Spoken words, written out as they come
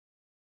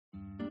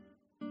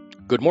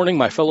Good morning,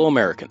 my fellow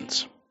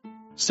Americans.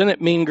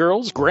 Senate mean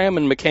girls, Graham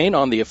and McCain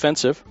on the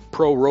offensive,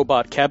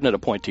 pro-robot cabinet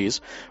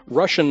appointees,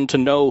 Russian to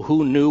know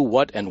who knew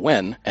what and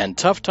when, and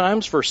tough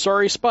times for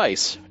sorry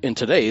Spice in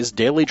today's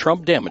Daily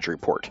Trump Damage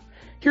Report.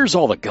 Here's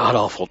all the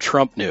god-awful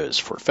Trump news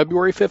for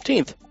February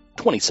 15th,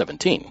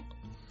 2017.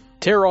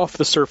 Tear off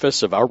the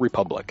surface of our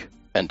republic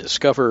and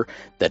discover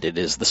that it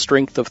is the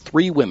strength of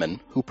three women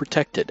who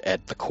protect it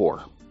at the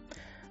core.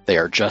 They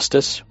are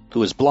Justice,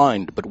 who is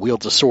blind but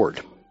wields a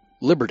sword,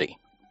 Liberty,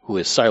 who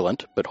is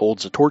silent but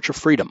holds a torch of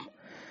freedom,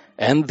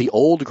 and the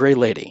old gray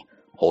lady,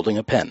 holding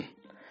a pen.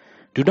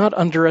 Do not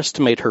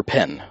underestimate her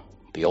pen.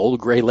 The old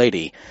gray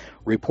lady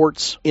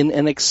reports in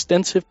an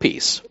extensive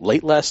piece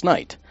late last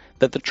night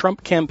that the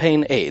Trump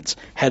campaign aides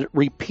had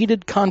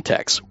repeated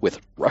contacts with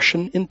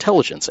Russian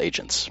intelligence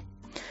agents.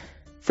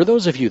 For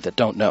those of you that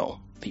don't know,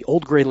 the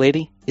old gray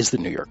lady is the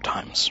New York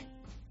Times.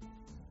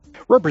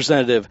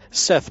 Representative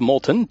Seth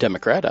Moulton,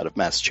 Democrat out of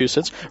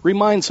Massachusetts,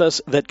 reminds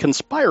us that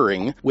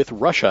conspiring with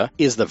Russia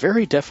is the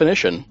very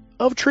definition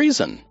of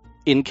treason,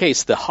 in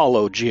case the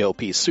hollow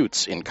GOP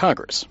suits in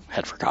Congress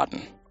had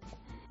forgotten.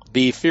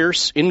 The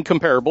fierce,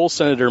 incomparable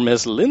Senator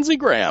Ms. Lindsey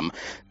Graham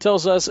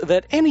tells us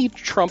that any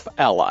Trump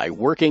ally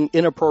working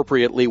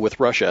inappropriately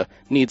with Russia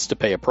needs to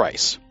pay a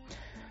price.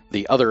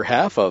 The other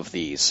half of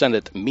the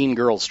Senate Mean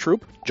Girls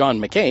troop, John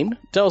McCain,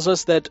 tells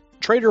us that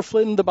Trader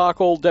Flynn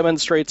debacle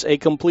demonstrates a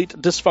complete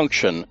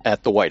dysfunction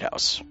at the White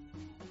House.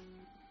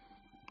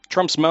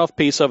 Trump's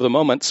mouthpiece of the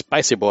moment,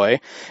 Spicy Boy,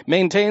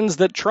 maintains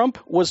that Trump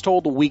was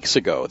told weeks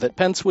ago that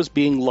Pence was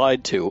being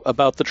lied to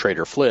about the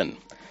Trader Flynn.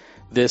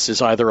 This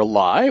is either a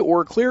lie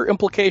or clear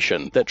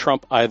implication that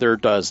Trump either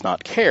does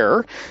not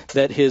care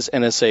that his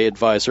NSA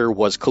advisor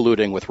was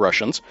colluding with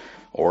Russians,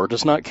 or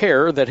does not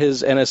care that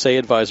his NSA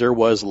advisor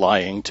was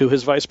lying to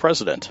his vice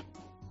president.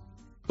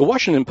 The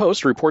Washington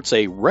Post reports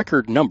a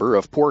record number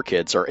of poor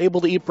kids are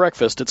able to eat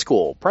breakfast at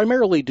school,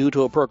 primarily due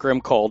to a program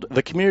called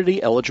the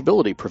Community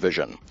Eligibility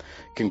Provision.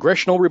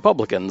 Congressional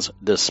Republicans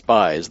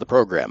despise the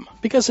program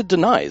because it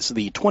denies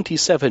the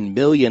 27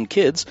 million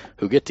kids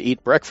who get to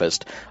eat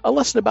breakfast a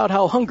lesson about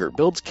how hunger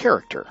builds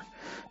character.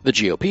 The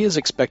GOP is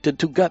expected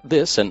to gut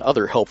this and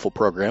other helpful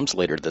programs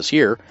later this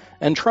year,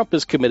 and Trump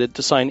is committed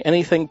to sign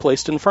anything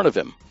placed in front of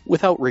him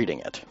without reading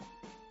it.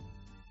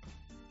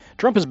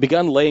 Trump has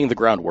begun laying the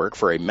groundwork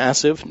for a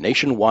massive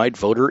nationwide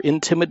voter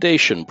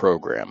intimidation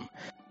program.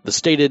 The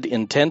stated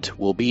intent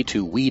will be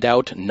to weed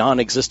out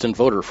non-existent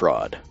voter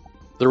fraud.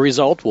 The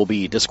result will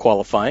be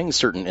disqualifying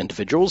certain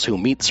individuals who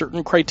meet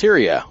certain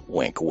criteria,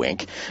 wink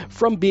wink,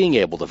 from being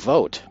able to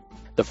vote.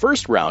 The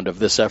first round of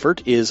this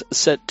effort is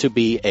set to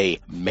be a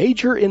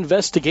major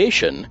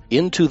investigation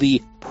into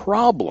the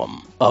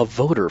problem of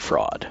voter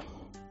fraud.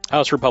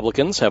 House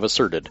Republicans have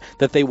asserted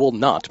that they will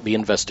not be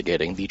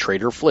investigating the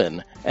Trader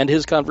Flynn and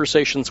his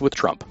conversations with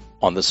Trump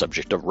on the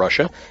subject of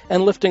Russia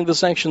and lifting the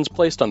sanctions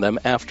placed on them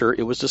after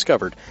it was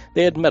discovered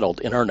they had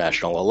meddled in our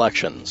national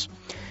elections.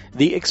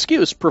 The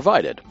excuse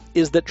provided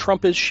is that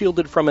Trump is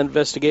shielded from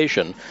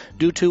investigation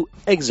due to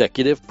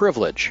executive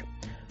privilege,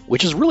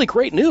 which is really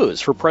great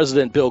news for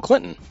President Bill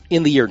Clinton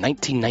in the year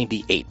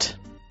 1998.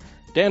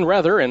 Dan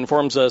Rather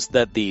informs us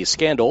that the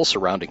scandal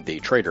surrounding the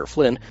Trader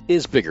Flynn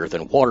is bigger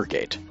than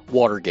Watergate.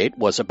 Watergate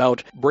was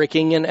about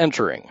breaking and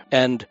entering,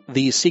 and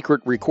the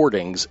secret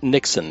recordings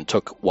Nixon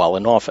took while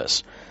in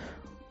office.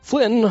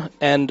 Flynn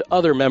and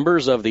other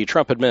members of the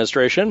Trump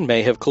administration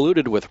may have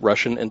colluded with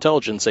Russian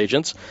intelligence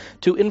agents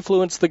to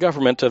influence the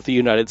government of the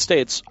United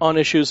States on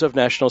issues of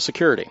national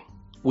security.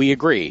 We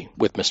agree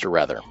with Mr.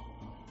 Rather.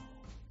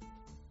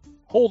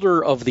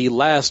 Holder of the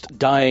last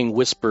dying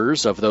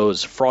whispers of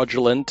those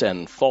fraudulent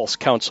and false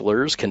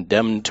counselors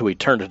condemned to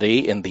eternity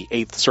in the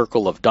eighth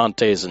circle of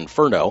Dante's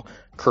Inferno,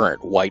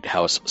 current White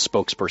House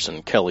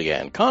spokesperson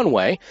Kellyanne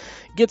Conway,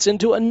 gets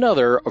into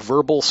another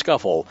verbal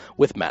scuffle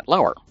with Matt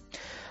Lauer.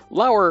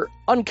 Lauer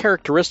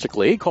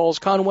uncharacteristically calls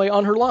Conway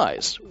on her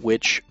lies,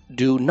 which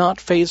do not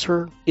faze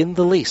her in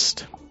the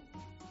least.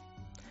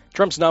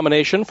 Trump's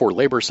nomination for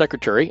Labor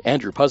Secretary,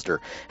 Andrew Puzder,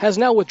 has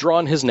now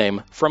withdrawn his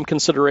name from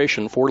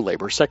consideration for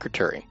Labor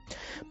Secretary.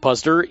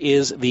 Puzder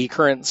is the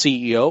current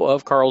CEO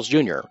of Carl's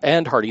Jr.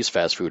 and Hardee's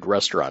fast food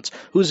restaurants,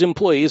 whose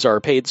employees are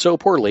paid so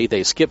poorly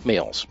they skip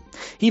meals.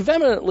 He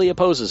vehemently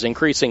opposes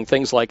increasing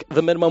things like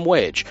the minimum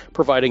wage,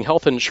 providing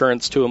health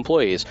insurance to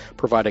employees,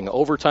 providing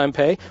overtime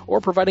pay,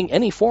 or providing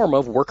any form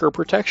of worker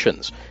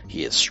protections.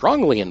 He is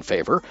strongly in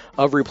favor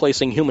of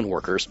replacing human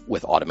workers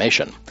with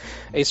automation.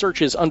 A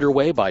search is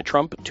underway by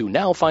Trump to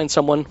now find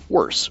someone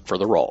worse for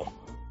the role.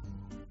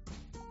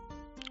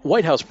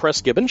 White House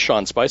press gibbon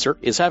Sean Spicer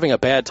is having a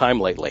bad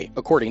time lately,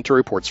 according to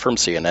reports from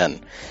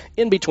CNN.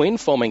 In between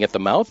foaming at the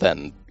mouth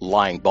and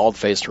lying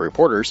bald-faced to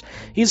reporters,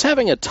 he's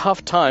having a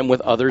tough time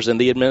with others in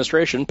the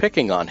administration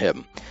picking on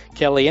him.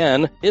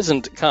 Kellyanne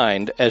isn't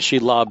kind as she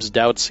lobs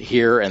doubts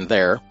here and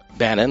there.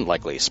 Bannon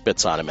likely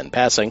spits on him in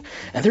passing,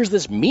 and there's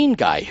this mean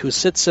guy who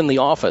sits in the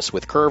office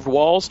with curved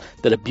walls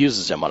that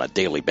abuses him on a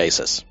daily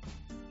basis.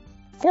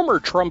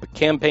 Former Trump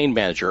campaign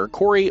manager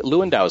Corey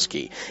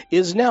Lewandowski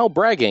is now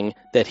bragging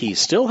that he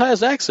still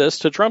has access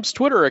to Trump's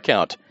Twitter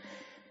account.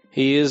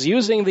 He is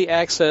using the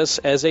access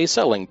as a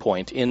selling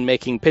point in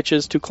making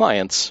pitches to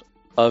clients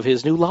of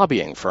his new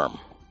lobbying firm.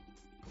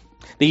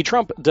 The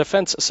Trump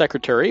defense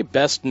secretary,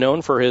 best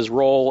known for his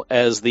role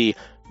as the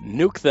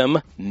nuke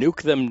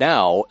them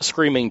now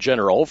screaming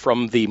general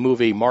from the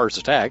movie Mars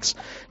Attacks,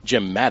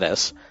 Jim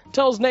Mattis,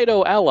 tells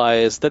NATO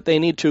allies that they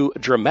need to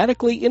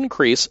dramatically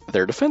increase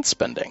their defense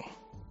spending.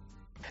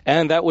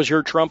 And that was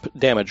your Trump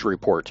damage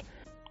report.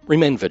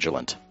 Remain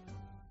vigilant.